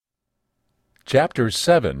Chapter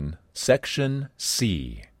 7, Section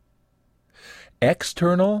C.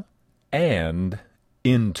 External and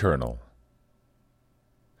internal.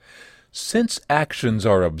 Since actions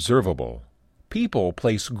are observable, people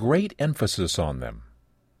place great emphasis on them.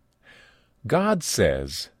 God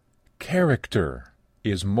says character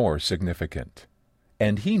is more significant,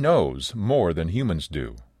 and He knows more than humans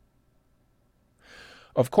do.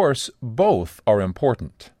 Of course, both are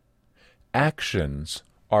important. Actions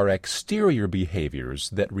are exterior behaviors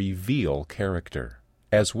that reveal character,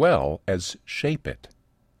 as well as shape it.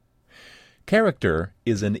 Character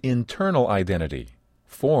is an internal identity,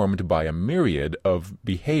 formed by a myriad of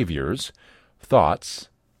behaviors, thoughts,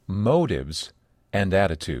 motives, and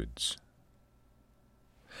attitudes.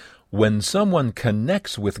 When someone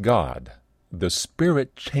connects with God, the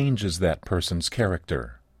Spirit changes that person's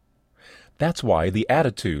character. That's why the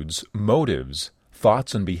attitudes, motives,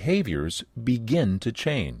 thoughts, and behaviors begin to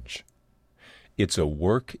change. It's a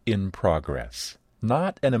work in progress,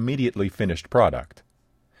 not an immediately finished product.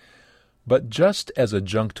 But just as a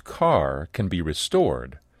junked car can be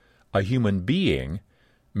restored, a human being,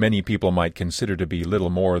 many people might consider to be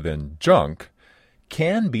little more than junk,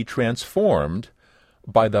 can be transformed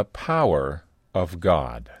by the power of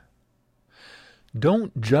God.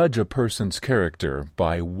 Don't judge a person's character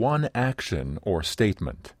by one action or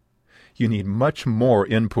statement. You need much more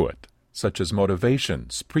input, such as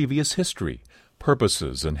motivations, previous history,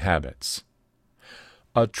 purposes, and habits.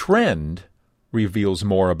 A trend reveals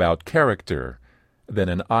more about character than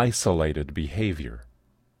an isolated behavior.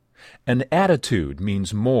 An attitude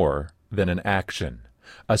means more than an action.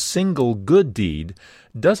 A single good deed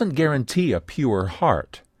doesn't guarantee a pure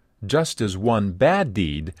heart, just as one bad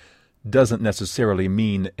deed doesn't necessarily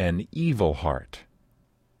mean an evil heart.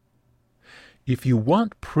 If you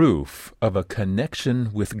want proof of a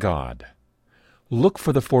connection with God, look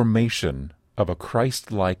for the formation of a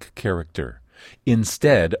Christ-like character,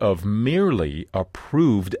 instead of merely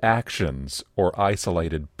approved actions or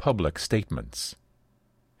isolated public statements.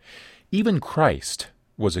 Even Christ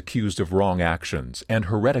was accused of wrong actions and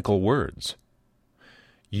heretical words.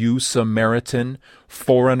 "You Samaritan,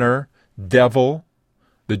 foreigner, devil,"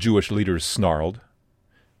 the Jewish leaders snarled.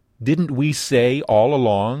 "Didn't we say all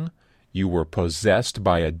along you were possessed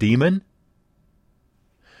by a demon?"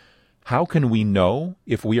 How can we know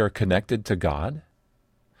if we are connected to God?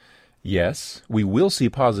 Yes, we will see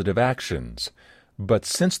positive actions, but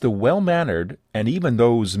since the well-mannered and even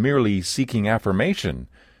those merely seeking affirmation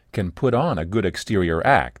can put on a good exterior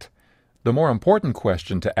act, the more important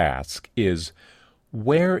question to ask is,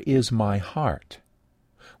 where is my heart?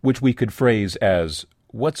 Which we could phrase as,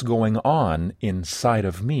 what's going on inside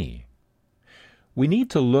of me? We need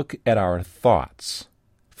to look at our thoughts,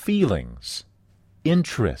 feelings,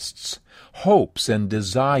 interests, hopes, and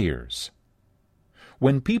desires.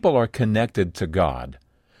 When people are connected to God,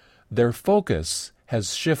 their focus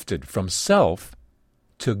has shifted from self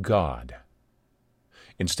to God.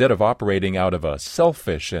 Instead of operating out of a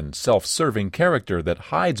selfish and self-serving character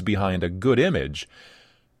that hides behind a good image,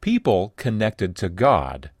 people connected to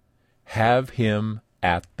God have Him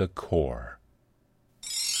at the core.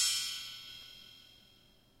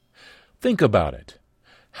 Think about it.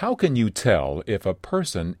 How can you tell if a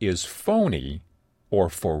person is phony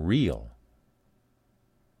or for real?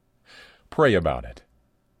 Pray about it.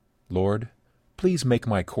 Lord, please make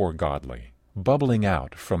my core godly, bubbling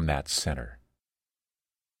out from that center.